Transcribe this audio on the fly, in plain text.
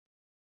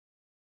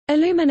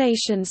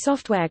Illumination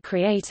Software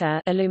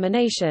Creator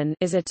Illumination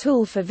is a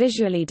tool for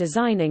visually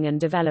designing and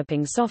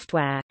developing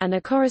software, and a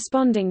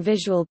corresponding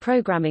visual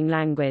programming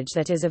language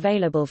that is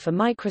available for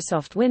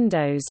Microsoft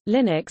Windows,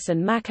 Linux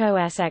and Mac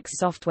OS X.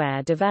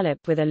 Software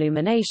developed with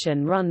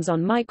Illumination runs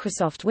on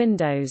Microsoft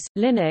Windows,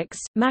 Linux,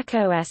 Mac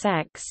OS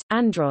X,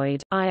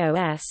 Android,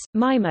 iOS,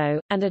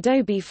 MIMO, and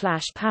Adobe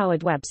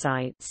Flash-powered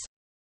websites.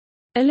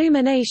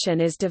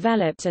 Illumination is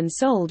developed and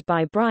sold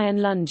by Brian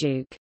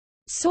Lunduke.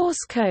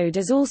 Source code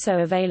is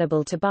also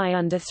available to buy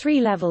under 3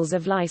 levels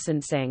of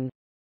licensing.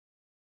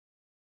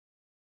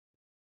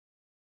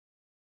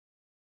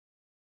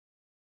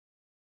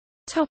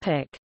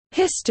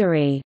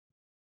 History.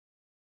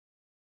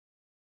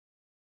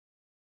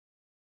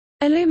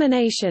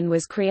 Illumination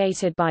was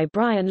created by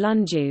Brian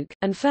Lunduke,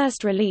 and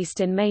first released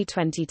in May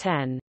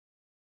 2010.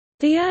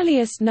 The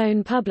earliest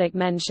known public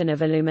mention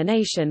of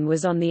Illumination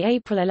was on the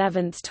April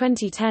 11,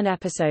 2010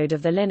 episode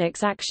of the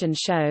Linux Action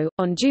Show.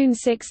 On June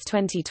 6,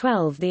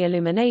 2012, the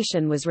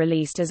Illumination was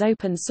released as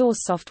open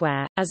source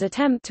software, as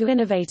attempt to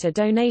innovate a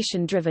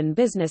donation-driven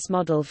business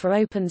model for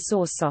open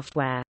source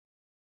software.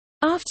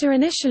 After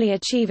initially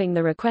achieving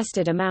the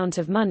requested amount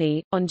of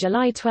money, on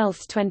July 12,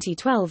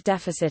 2012,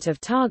 deficit of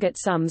target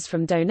sums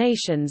from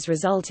donations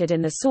resulted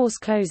in the source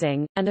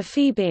closing, and a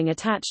fee being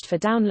attached for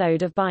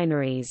download of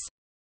binaries.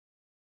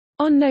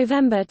 On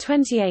November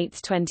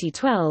 28,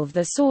 2012,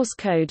 the source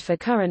code for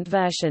current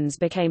versions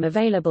became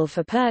available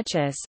for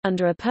purchase,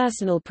 under a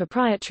personal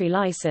proprietary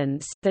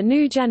license, the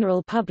GNU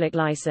General Public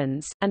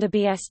License, and a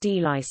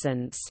BSD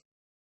license.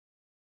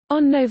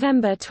 On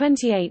November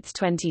 28,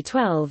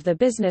 2012, the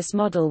business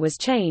model was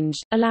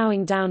changed,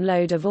 allowing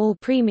download of all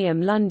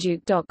premium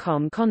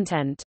Lunduke.com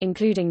content,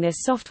 including this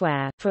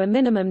software, for a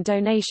minimum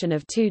donation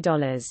of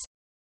 $2.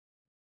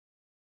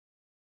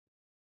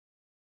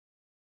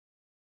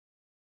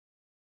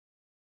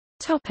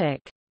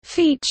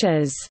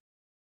 Features.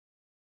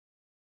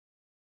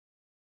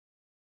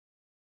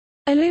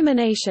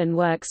 Illumination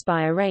works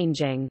by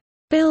arranging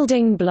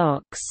building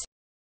blocks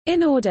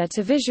in order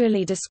to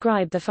visually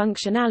describe the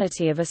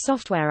functionality of a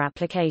software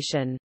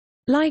application.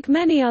 Like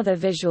many other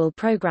visual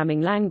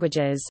programming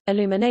languages,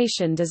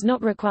 Illumination does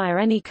not require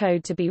any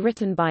code to be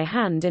written by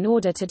hand in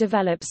order to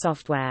develop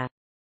software.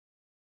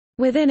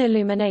 Within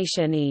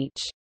Illumination, each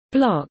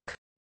block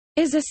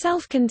is a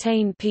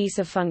self-contained piece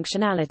of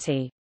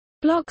functionality.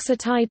 Blocks are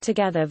tied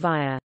together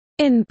via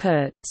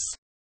inputs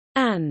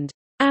and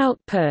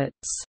outputs,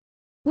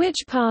 which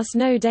pass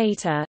no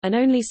data, and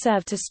only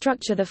serve to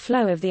structure the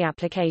flow of the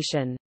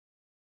application.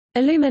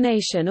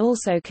 Illumination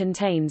also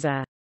contains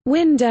a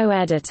window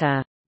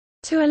editor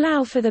to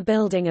allow for the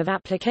building of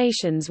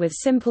applications with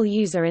simple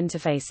user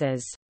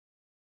interfaces.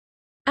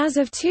 As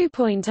of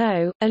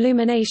 2.0,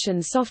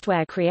 Illumination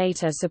Software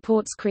Creator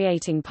supports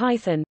creating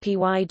Python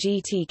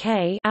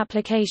 (PyGTK)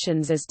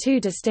 applications as 2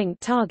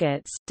 distinct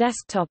targets,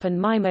 desktop and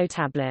MIMO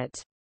tablet.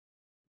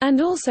 And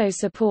also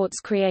supports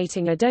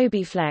creating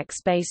Adobe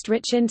Flex-based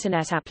rich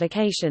Internet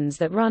applications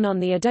that run on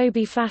the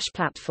Adobe Flash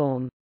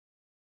platform.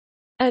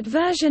 At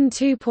version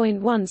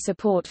 2.1,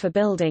 support for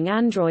building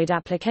Android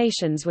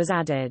applications was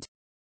added.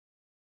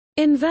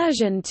 In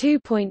version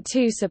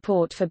 2.2,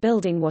 support for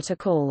building what are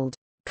called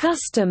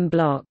custom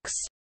blocks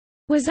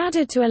was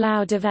added to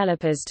allow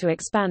developers to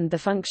expand the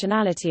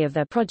functionality of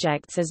their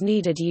projects as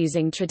needed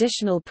using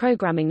traditional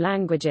programming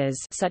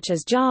languages such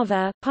as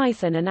Java,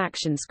 Python and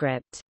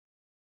ActionScript.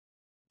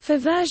 For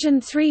version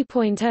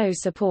 3.0,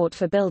 support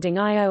for building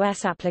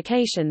iOS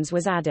applications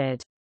was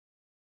added.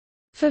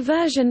 For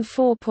version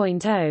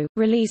 4.0,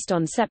 released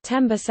on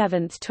September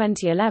 7,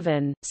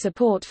 2011,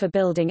 support for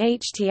building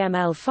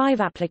HTML5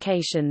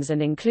 applications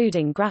and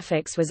including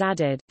graphics was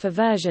added. For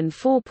version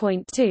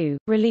 4.2,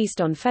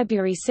 released on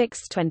February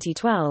 6,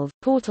 2012,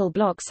 portal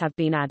blocks have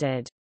been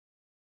added.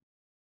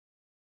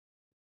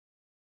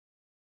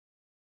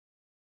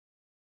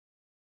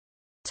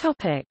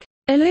 Topic: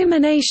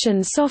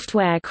 Illumination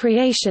Software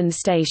Creation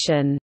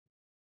Station.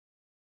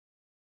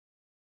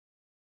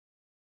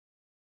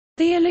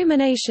 The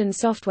Illumination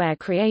Software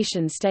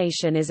Creation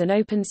Station is an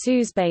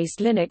OpenSUSE-based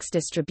Linux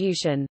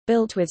distribution,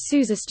 built with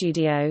SUSE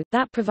Studio,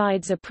 that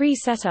provides a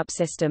pre-set-up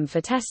system for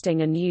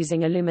testing and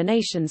using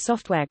Illumination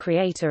Software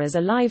Creator as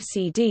a live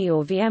CD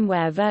or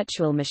VMware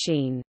virtual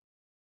machine.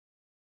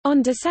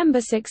 On December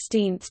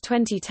 16,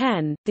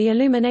 2010, the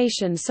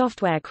Illumination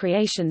Software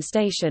Creation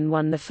Station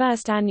won the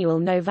first annual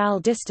Noval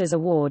Distas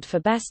Award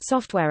for Best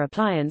Software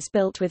Appliance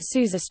built with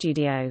SUSE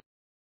Studio.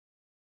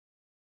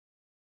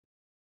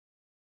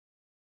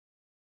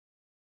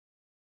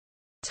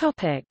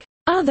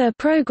 Other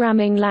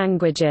programming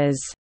languages.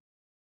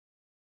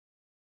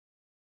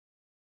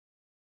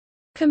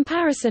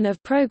 Comparison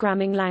of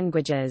programming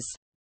languages.